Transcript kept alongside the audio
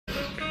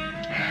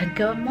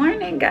Good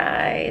morning,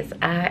 guys.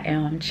 I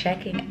am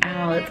checking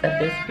out of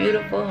this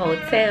beautiful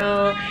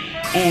hotel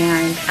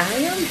and I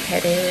am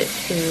headed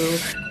to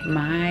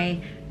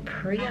my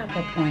pre-op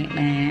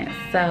appointment.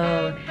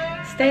 So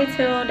stay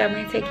tuned. I'm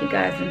going to take you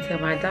guys into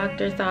my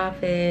doctor's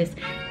office.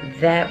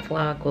 That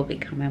vlog will be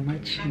coming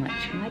much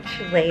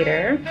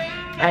later.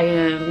 I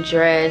am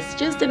dressed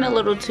just in a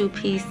little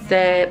two-piece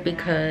set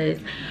because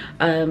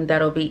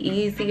that'll be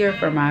easier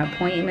for my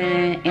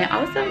appointment and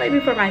also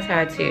maybe for my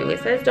tattoo.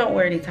 It says don't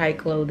wear any tight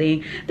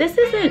clothing. This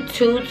isn't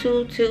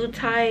too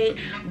tight,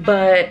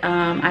 but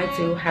I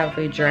do have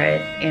a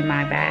dress in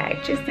my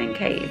bag just in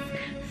case.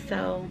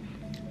 So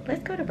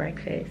let's go to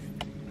breakfast.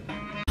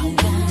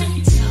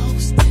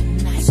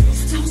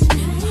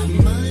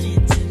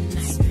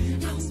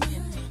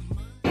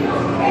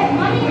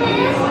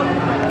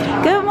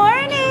 Good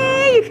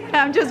morning.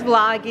 I'm just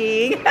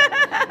vlogging.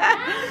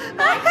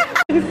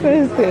 This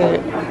is it.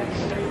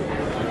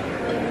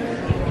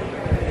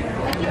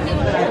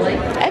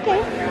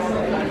 Okay.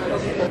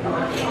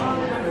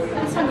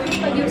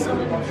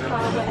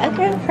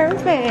 Okay,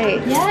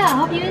 perfect. Yeah, I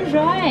hope you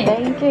enjoy.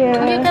 Thank you.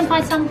 Hope you can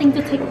find something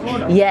to take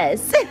photo.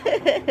 Yes.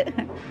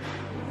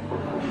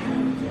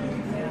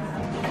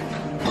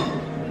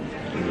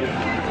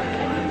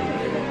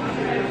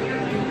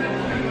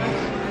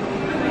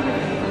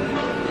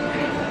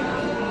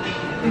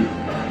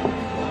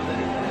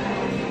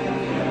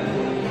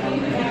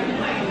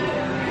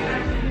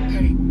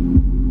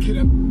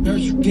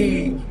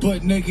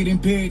 But naked in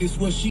bed is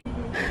what she.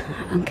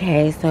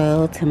 Okay,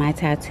 so to my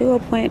tattoo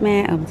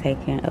appointment, I'm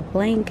taking a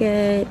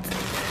blanket.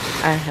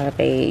 I have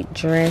a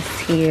dress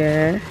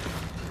here,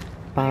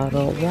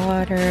 bottled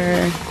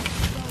water,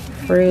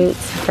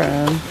 fruits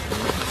from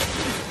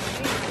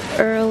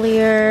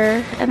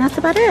earlier, and that's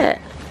about it.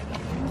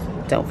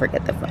 Don't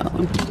forget the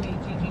phone.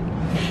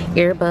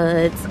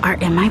 Earbuds are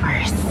in my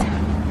purse.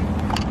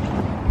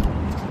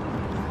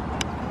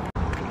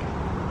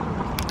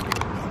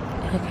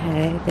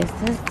 Okay, this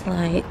is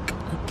like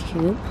a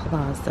cute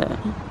plaza.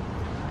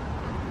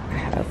 I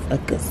have a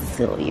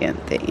gazillion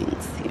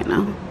things, you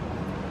know.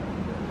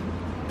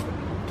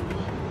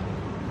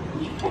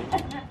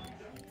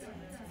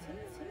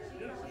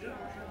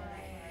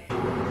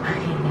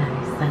 Okay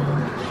guys, so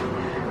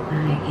I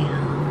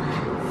am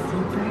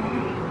super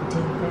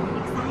duper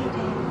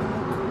excited.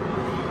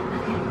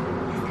 Okay,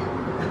 let's go.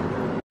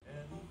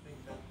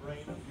 Anything that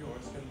brain of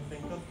yours can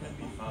think of can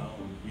be found.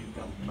 We've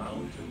got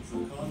mountains of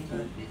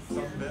content,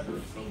 some better,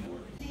 some worse.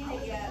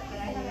 Yeah, but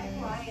I had a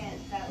client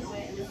that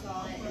went and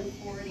saw it in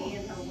 40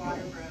 and her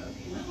water broke.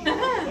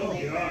 Oh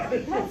God.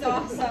 That's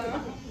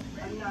awesome.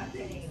 I'm not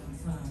kidding.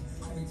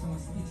 Every time I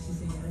speak, she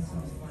say, yeah, that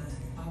sounds fine.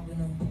 I've been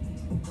up,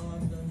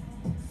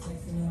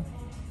 sexing up.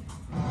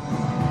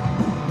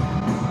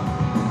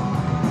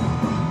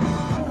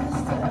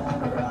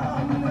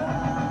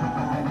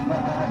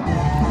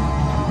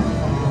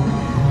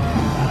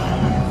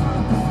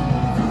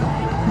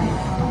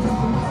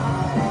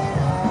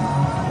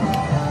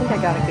 I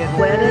got a good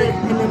wet it,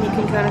 and then you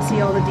can kind of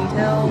see all the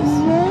details.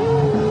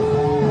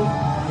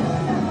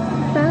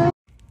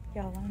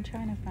 Y'all, I'm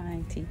trying to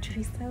find tea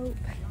tree soap.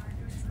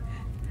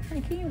 I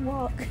can't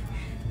walk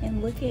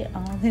and look at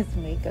all this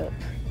makeup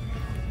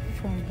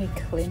from me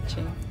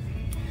clenching.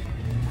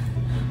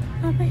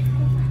 Oh my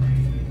God.